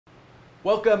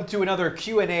Welcome to another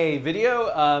Q&A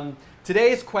video.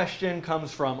 Today's question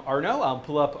comes from Arno. I'll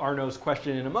pull up Arno's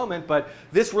question in a moment, but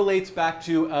this relates back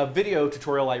to a video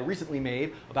tutorial I recently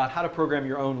made about how to program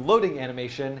your own loading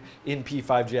animation in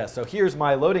p5.js. So here's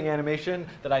my loading animation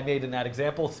that I made in that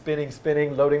example: spinning,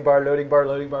 spinning, loading bar, loading bar,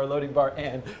 loading bar, loading bar,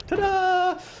 and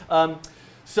ta-da!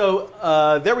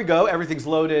 There we go, everything's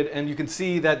loaded, and you can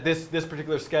see that this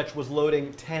particular sketch was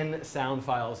loading 10 sound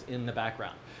files in the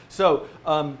background. So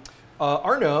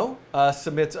Arno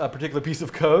submits a particular piece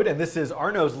of code, and this is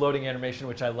Arno's loading animation,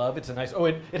 which I love. It's a nice,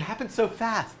 it happens so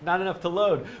fast, not enough to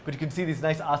load, but you can see these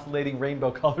nice oscillating rainbow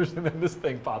colors, and then this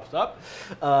thing pops up.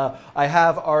 I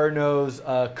have Arno's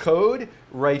code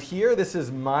right here. This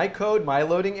is my code, my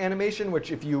loading animation, which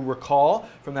if you recall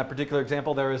from that particular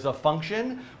example, there is a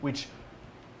function which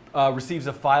receives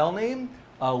a file name,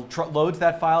 loads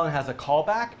that file and has a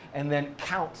callback, and then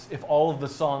counts if all of the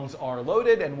songs are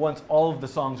loaded. And once all of the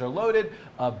songs are loaded,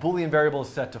 a Boolean variable is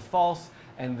set to false,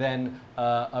 and then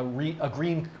a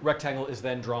green rectangle is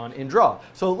then drawn in draw.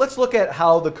 So let's look at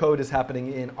how the code is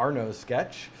happening in Arno's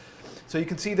sketch. So you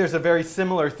can see there's a very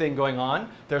similar thing going on.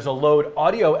 There's a load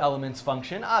audio elements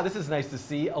function. This is nice to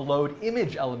see, a load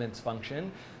image elements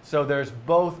function. So there's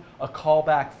both a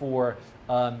callback for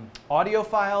audio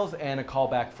files and a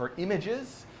callback for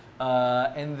images.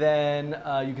 And then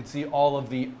you can see all of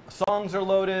the songs are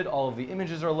loaded, all of the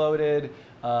images are loaded,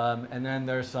 and then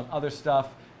there's some other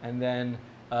stuff, and then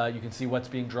you can see what's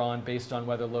being drawn based on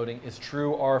whether loading is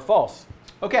true or false.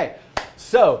 Okay,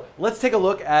 so let's take a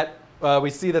look at, we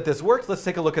see that this works. Let's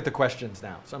take a look at the questions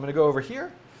now. So I'm going to go over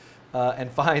here and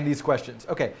find these questions.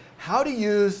 Okay, how to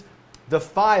use the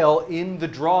file in the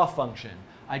draw function.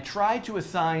 I tried to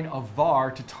assign a var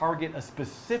to target a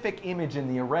specific image in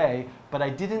the array, but I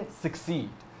didn't succeed.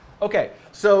 Okay,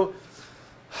 so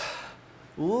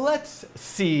let's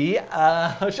see.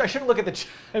 I shouldn't look at the chat.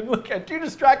 I'm too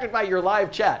distracted by your live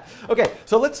chat. Okay,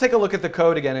 so let's take a look at the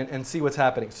code again and see what's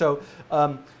happening. So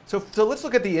let's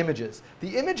look at the images.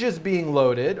 The images being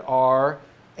loaded are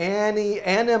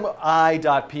animi.png.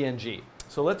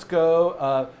 So let's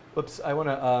go. Oops, I want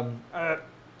to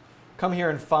come here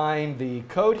and find the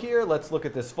code here. Let's look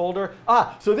at this folder.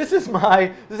 So this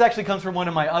actually comes from one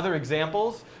of my other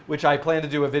examples, which I plan to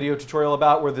do a video tutorial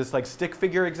about, where this like stick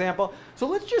figure example. So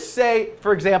let's just say,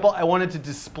 for example, I wanted to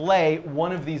display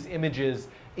one of these images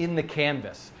in the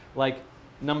canvas, like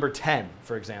number 10,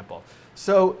 for example.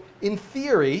 So in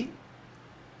theory,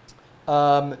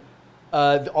 all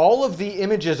of the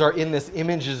images are in this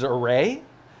images array.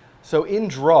 So in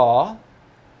draw,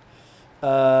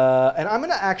 and I'm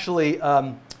going to actually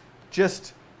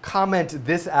just comment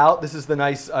this out. This is the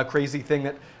nice crazy thing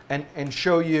that, and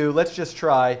show you. Let's just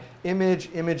try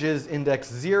images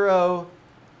index 0,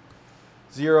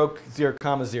 0, 0,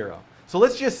 comma 0. So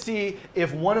let's just see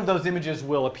if one of those images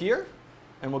will appear.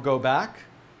 And we'll go back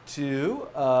to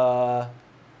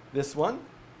this one.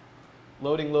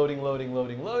 Loading, loading, loading,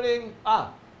 loading, loading.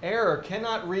 Error,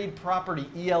 cannot read property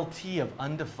ELT of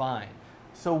undefined.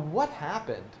 So what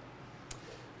happened?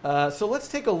 So let's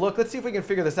take a look. Let's see if we can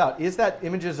figure this out. Is that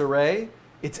images array?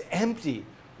 It's empty.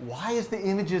 Why is the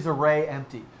images array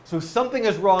empty? So something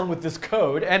is wrong with this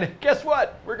code. And guess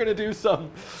what? We're going to do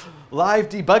some live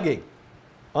debugging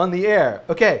on the air.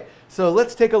 OK, so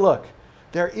let's take a look.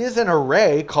 There is an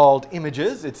array called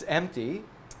images. It's empty.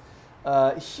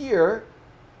 Here,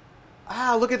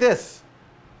 look at this.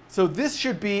 So this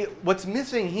should be, what's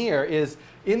missing here is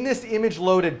in this image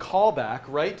loaded callback,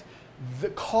 right? The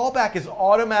callback is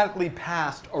automatically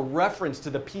passed a reference to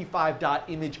the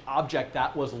p5.image object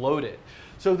that was loaded.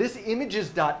 So this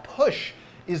images.push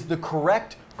is the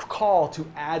correct call to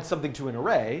add something to an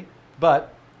array,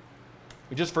 but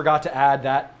we just forgot to add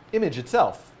that image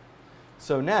itself.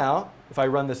 So now, if I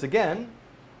run this again,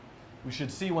 we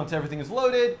should see once everything is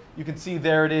loaded, you can see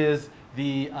there it is,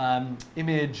 the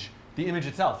image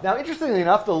itself. Now, interestingly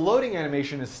enough, the loading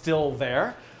animation is still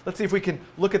there. Let's see if we can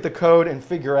look at the code and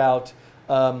figure out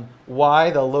why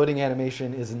the loading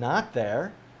animation is not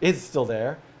there. It's still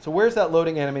there. So where's that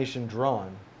loading animation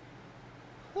drawn?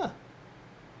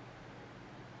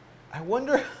 I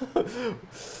wonder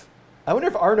if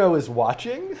Arno is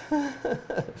watching. I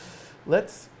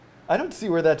don't see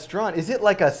where that's drawn. Is it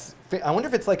like I wonder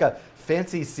if it's like a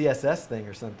fancy CSS thing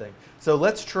or something. So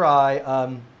let's try.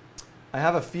 I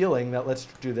have a feeling that let's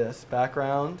do this.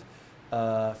 Background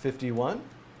 51.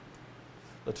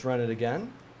 Let's run it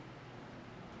again.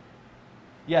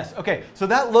 Yes, okay. So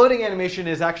that loading animation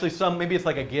is actually maybe it's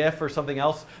like a GIF or something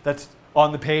else that's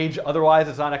on the page. Otherwise,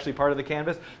 it's not actually part of the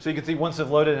canvas. So you can see once it's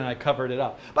loaded and I covered it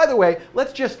up. By the way,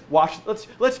 let's just watch,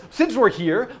 since we're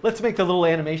here, let's make the little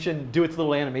animation do its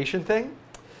little animation thing.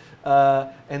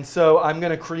 And so I'm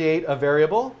going to create a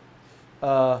variable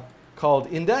called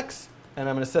index, and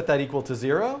I'm going to set that equal to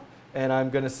 0. And I'm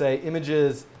going to say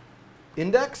images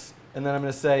index, and then I'm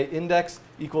going to say index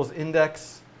equals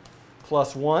index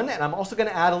plus 1. And I'm also going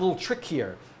to add a little trick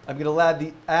here. I'm going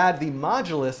to add the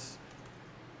modulus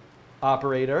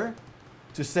operator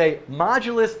to say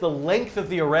modulus the length of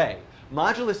the array.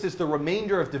 Modulus is the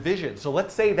remainder of division. So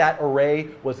let's say that array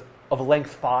was of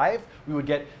length 5. We would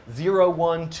get 0,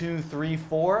 1, 2, 3,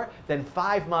 4. Then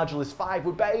 5 modulus 5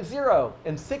 would be 0.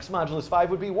 And 6 modulus 5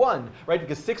 would be 1, right?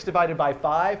 Because 6 divided by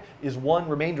 5 is 1,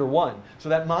 remainder 1. So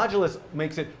that modulus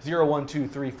makes it 0, 1, 2,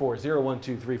 3, 4, 0, 1,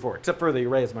 2, 3, 4, except for the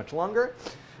array is much longer.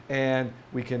 And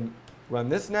we can run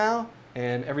this now,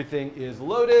 and everything is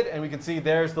loaded. And we can see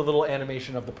there's the little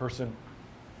animation of the person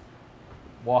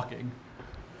walking.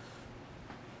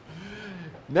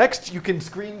 Next, you can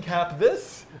screen cap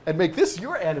this and make this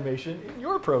your animation in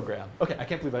your program. OK, I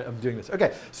can't believe I'm doing this.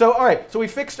 OK, so all right, so we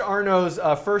fixed Arno's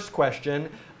first question,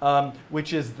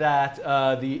 which is that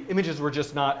the images were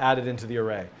just not added into the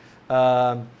array.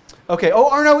 OK, oh,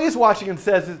 Arno is watching and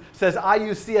says I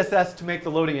use CSS to make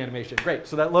the loading animation. Great,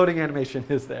 so that loading animation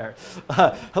is there.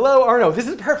 Hello, Arno. This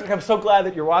is perfect. I'm so glad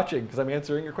that you're watching because I'm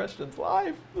answering your questions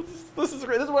live. This is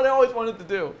great. This is what I always wanted to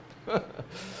do.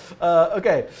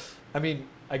 OK, I mean,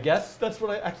 I guess that's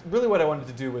what really what I wanted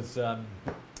to do was I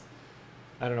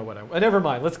don't know what never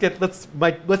mind.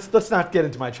 Let's not get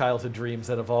into my childhood dreams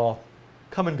that have all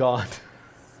come and gone.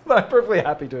 But I'm perfectly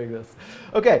happy doing this.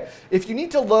 OK, if you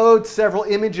need to load several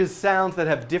images, sounds that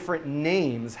have different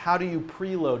names, how do you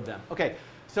preload them? OK,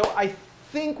 so I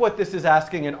think what this is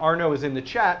asking, and Arno is in the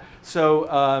chat,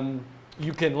 so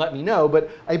you can let me know. But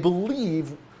I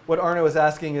believe what Arno is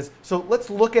asking is, so let's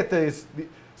look at this.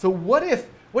 So what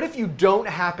if you don't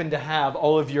happen to have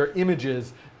all of your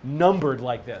images numbered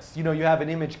like this? You know, you have an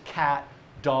image cat,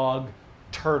 dog,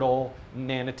 turtle,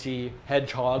 manatee,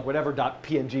 hedgehog, whatever,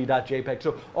 .png, .jpeg.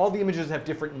 So all the images have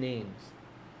different names.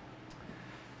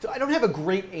 So I don't have a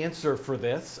great answer for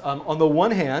this. On the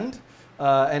one hand,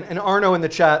 and Arno in the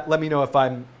chat, let me know if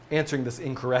I'm answering this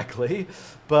incorrectly.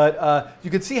 But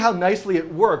you can see how nicely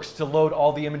it works to load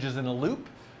all the images in a loop.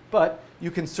 But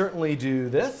you can certainly do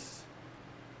this.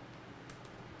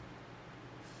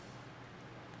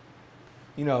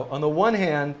 You know, on the one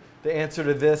hand, the answer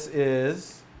to this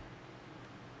is,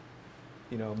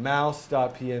 you know,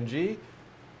 mouse.png,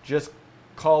 just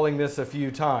calling this a few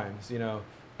times. You know,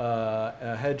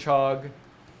 a hedgehog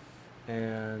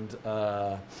and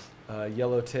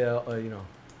yellowtail. You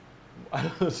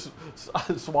know,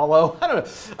 swallow. I don't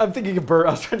know. I'm thinking of bird.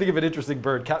 I was trying to think of an interesting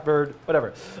bird, catbird,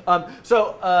 whatever.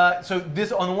 So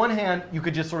this, on the one hand, you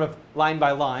could just sort of line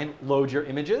by line load your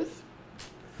images.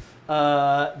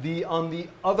 On the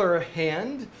other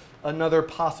hand, another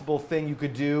possible thing you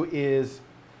could do is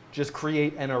just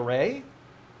create an array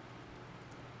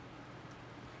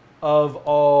of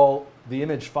all the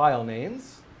image file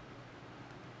names.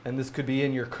 And this could be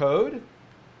in your code,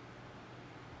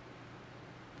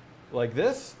 like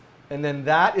this. And then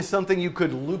that is something you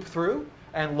could loop through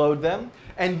and load them.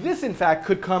 And this, in fact,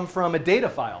 could come from a data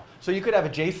file. So you could have a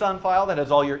JSON file that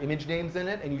has all your image names in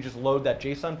it, and you just load that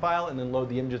JSON file and then load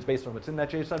the images based on what's in that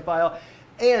JSON file.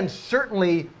 And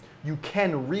certainly, you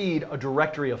can read a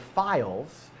directory of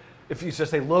files if you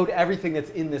just say load everything that's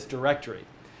in this directory.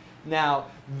 Now,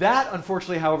 that,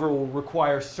 unfortunately, however, will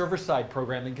require server-side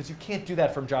programming because you can't do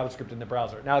that from JavaScript in the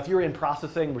browser. Now, if you're in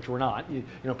processing, which we're not, you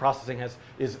know, processing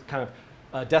is kind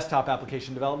of desktop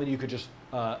application development. You could just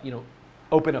you know,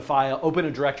 open a file, open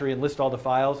a directory, and list all the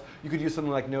files. You could use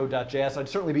something like node.js. I'd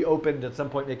certainly be open to at some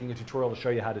point making a tutorial to show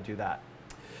you how to do that.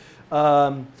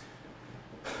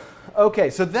 OK,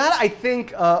 so that I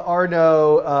think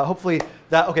Arno, hopefully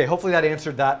that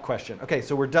answered that question. OK,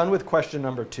 so we're done with question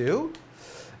number 2.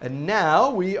 And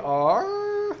now we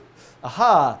are,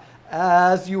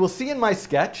 as you will see in my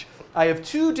sketch, I have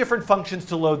 2 different functions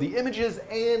to load the images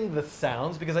and the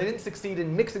sounds because I didn't succeed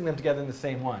in mixing them together in the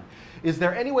same one. Is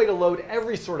there any way to load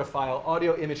every sort of file,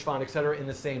 audio, image, font, etc., in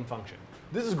the same function?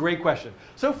 This is a great question.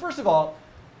 So first of all,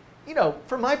 you know,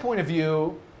 from my point of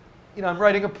view, you know, I'm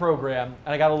writing a program,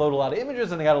 and I got to load a lot of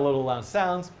images, and I got to load a lot of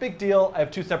sounds. Big deal. I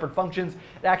have 2 separate functions.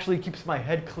 It actually keeps my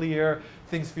head clear.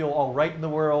 Things feel all right in the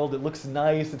world. It looks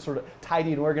nice. It's sort of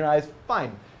tidy and organized.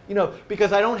 Fine. You know,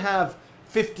 because I don't have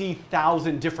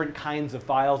 50,000 different kinds of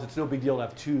files. It's no big deal to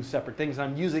have 2 separate things. And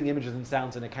I'm using images and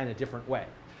sounds in a kind of different way.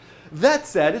 That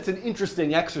said, it's an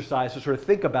interesting exercise to sort of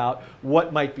think about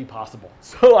what might be possible.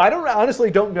 So I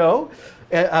honestly don't know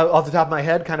off the top of my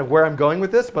head kind of where I'm going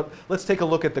with this, but let's take a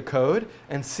look at the code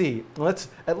and see. Let's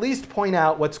at least point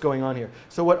out what's going on here.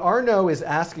 So what Arno is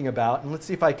asking about, and let's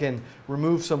see if I can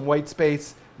remove some white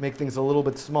space, make things a little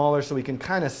bit smaller so we can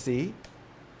kind of see.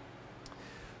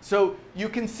 So you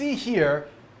can see here,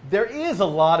 there is a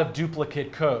lot of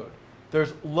duplicate code.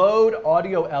 There's load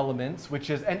audio elements, which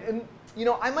is, and you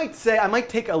know, I might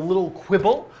take a little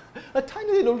quibble, a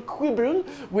tiny little quibble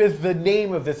with the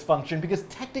name of this function, because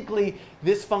technically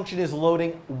this function is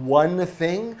loading one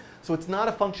thing. So it's not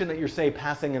a function that you're, say,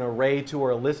 passing an array to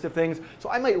or a list of things. So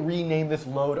I might rename this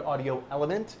load audio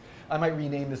element. I might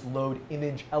rename this load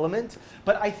image element.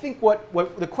 But I think what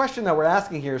the question that we're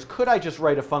asking here is, could I just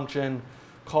write a function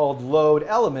called load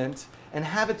element and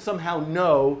have it somehow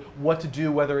know what to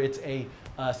do, whether it's a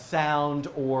sound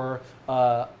or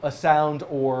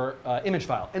image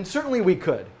file? And certainly we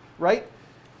could, right?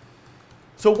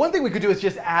 So one thing we could do is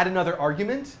just add another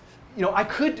argument. You know, I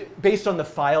could, based on the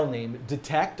file name,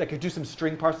 detect. I could do some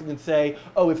string parsing and say,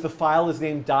 oh, if the file is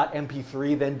named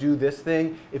 .mp3, then do this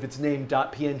thing. If it's named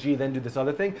 .png, then do this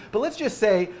other thing. But let's just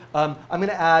say I'm going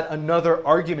to add another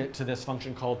argument to this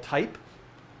function called type.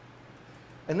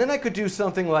 And then I could do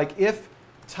something like if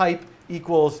type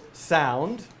equals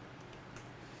sound,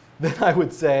 then I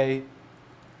would say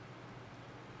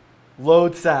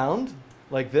load sound,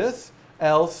 like this,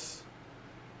 else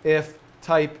if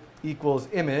type equals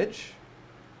image.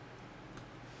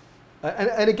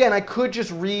 And again, I could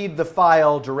just read the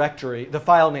file directory, the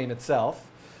file name itself,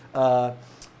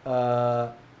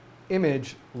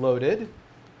 image loaded.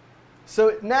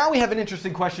 So now we have an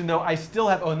interesting question, though. I still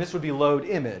have, oh, and this would be load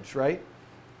image, right?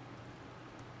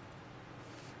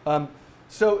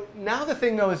 So now the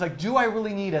thing, though, is like, do I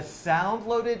really need a sound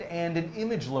loaded and an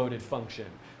image loaded function?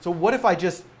 So what if I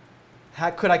just,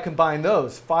 could I combine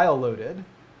those? File loaded,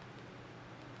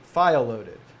 file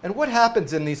loaded. And what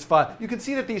happens in these files? You can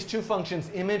see that these two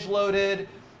functions, image loaded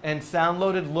and sound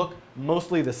loaded, look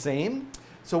mostly the same.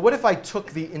 So what if I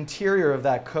took the interior of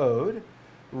that code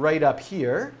right up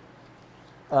here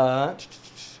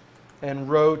and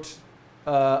wrote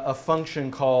a function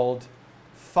called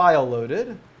file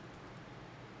loaded?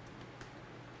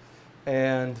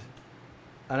 And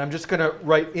I'm just going to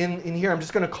write in here, I'm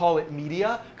just going to call it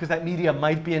media, because that media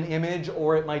might be an image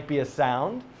or it might be a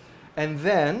sound. And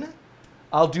then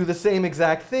I'll do the same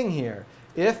exact thing here.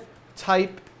 If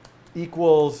type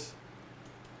equals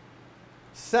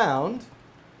sound,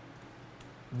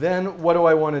 then what do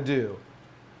I want to do?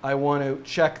 I want to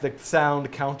check the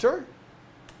sound counter.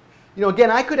 You know, again,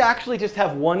 I could actually just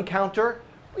have one counter.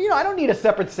 You know, I don't need a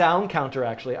separate sound counter,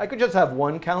 actually. I could just have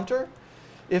one counter.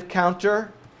 If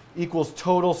counter equals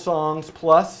total songs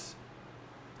plus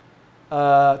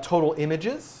total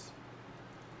images,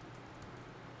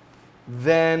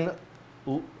 then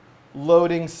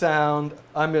loading sound,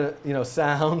 I'm going to, you know,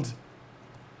 sound,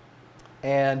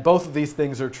 and both of these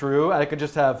things are true. I could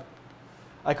just have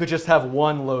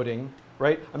one loading,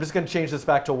 right? I'm just going to change this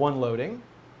back to one loading,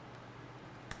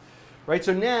 right?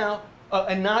 So now,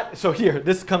 so here,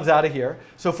 this comes out of here.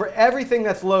 So for everything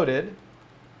that's loaded,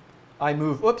 I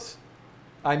move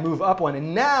up one.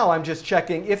 And now I'm just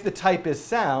checking if the type is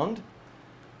sound,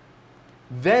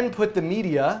 then put the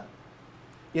media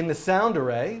in the sound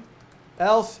array,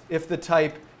 else if the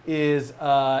type is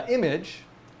image,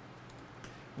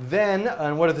 then,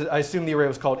 and I assume the array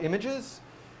was called images,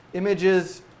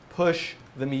 push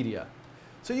the media.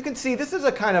 So you can see this is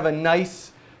a kind of a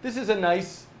nice,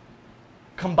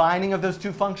 combining of those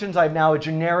two functions. I have now a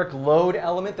generic load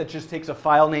element that just takes a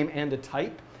file name and a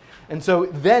type. And so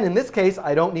then in this case,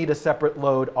 I don't need a separate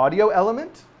load audio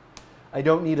element. I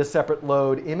don't need a separate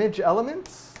load image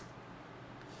elements.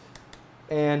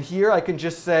 And here I can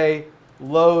just say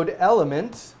load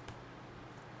element.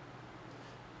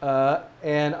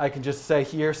 And I can just say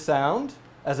here sound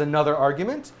as another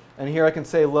argument. And here I can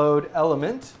say load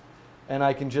element. And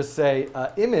I can just say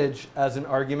image as an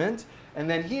argument. And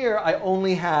then here I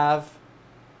only have,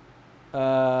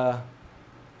 I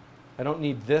don't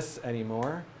need this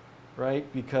anymore, right?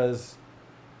 Because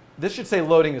this should say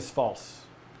loading is false.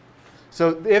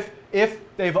 So if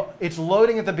it's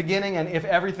loading at the beginning, and if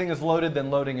everything is loaded, then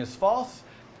loading is false.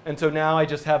 And so now I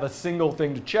just have a single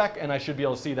thing to check, and I should be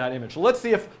able to see that image. So let's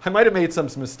see if, I might have made some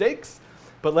mistakes,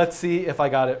 but let's see if I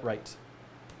got it right.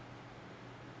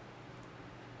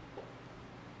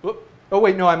 Whoop. Oh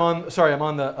wait, no, I'm on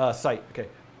the site. Okay.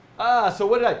 So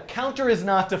what did I, counter is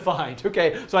not defined.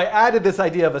 Okay, so I added this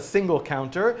idea of a single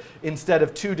counter instead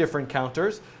of two different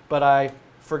counters, but I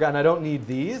forgot, and I don't need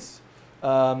these.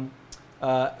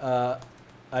 So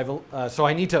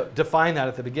I need to define that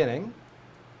at the beginning.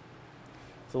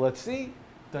 So let's see.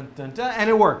 Dun, dun, dun, and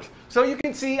it worked. So you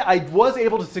can see I was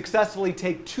able to successfully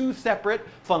take two separate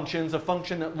functions, a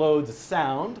function that loads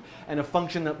sound and a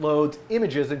function that loads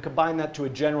images, and combine that to a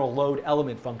general load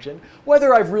element function.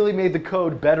 Whether I've really made the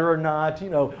code better or not,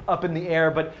 up in the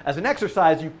air, but as an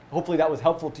exercise, hopefully that was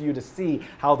helpful to you to see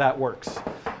how that works.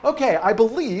 Okay, I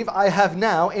believe I have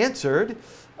now answered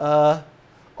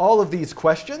all of these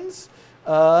questions.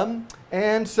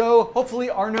 And so hopefully,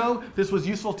 Arno, this was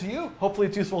useful to you. Hopefully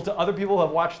it's useful to other people who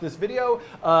have watched this video.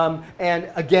 And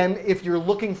again, if you're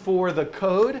looking for the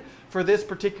code for this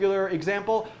particular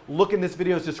example, look in this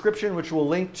video's description, which will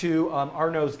link to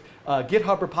Arno's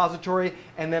GitHub repository.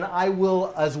 And then I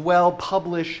will as well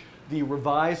publish the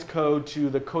revised code to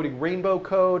the Coding Rainbow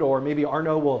code, or maybe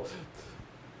Arno will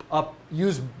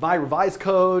use my revised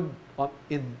code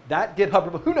in that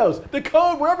GitHub, who knows, the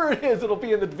code, wherever it is, it'll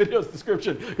be in the video's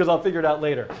description because I'll figure it out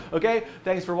later. Okay,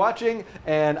 thanks for watching,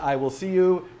 and I will see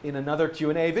you in another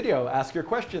Q&A video. Ask your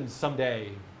questions someday,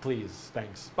 please.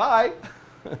 Thanks. Bye.